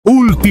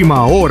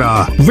Última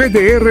hora.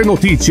 VDR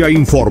Noticia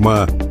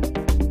informa.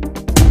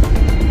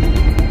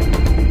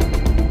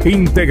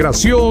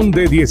 Integración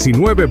de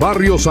 19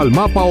 barrios al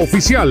mapa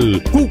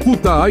oficial.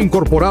 Cúcuta ha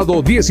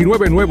incorporado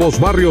 19 nuevos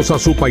barrios a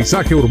su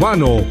paisaje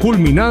urbano,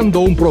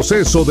 culminando un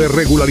proceso de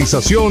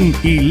regularización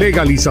y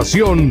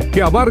legalización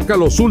que abarca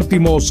los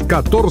últimos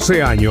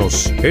 14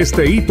 años.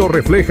 Este hito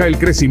refleja el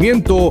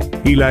crecimiento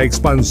y la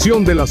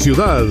expansión de la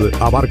ciudad,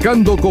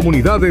 abarcando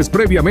comunidades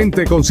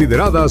previamente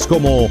consideradas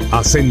como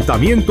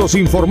asentamientos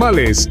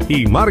informales,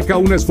 y marca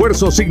un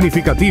esfuerzo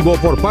significativo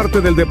por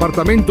parte del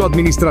Departamento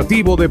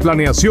Administrativo de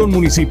Planeación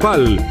Municipal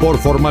por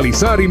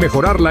formalizar y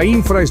mejorar la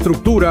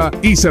infraestructura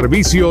y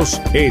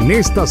servicios en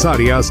estas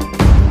áreas.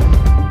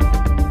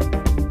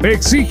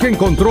 Exigen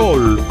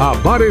control a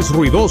bares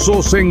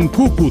ruidosos en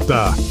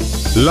Cúcuta.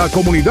 La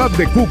comunidad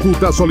de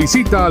Cúcuta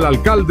solicita al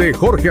alcalde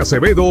Jorge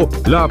Acevedo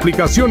la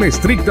aplicación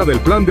estricta del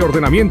Plan de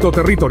Ordenamiento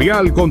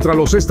Territorial contra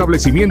los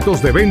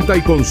establecimientos de venta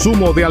y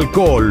consumo de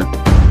alcohol.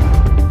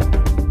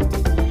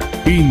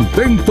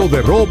 Intento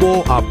de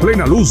robo a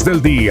plena luz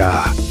del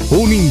día.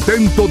 Un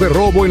intento de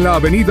robo en la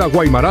avenida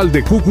Guaymaral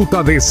de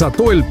Cúcuta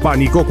desató el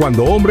pánico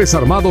cuando hombres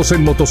armados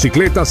en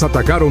motocicletas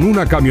atacaron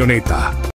una camioneta.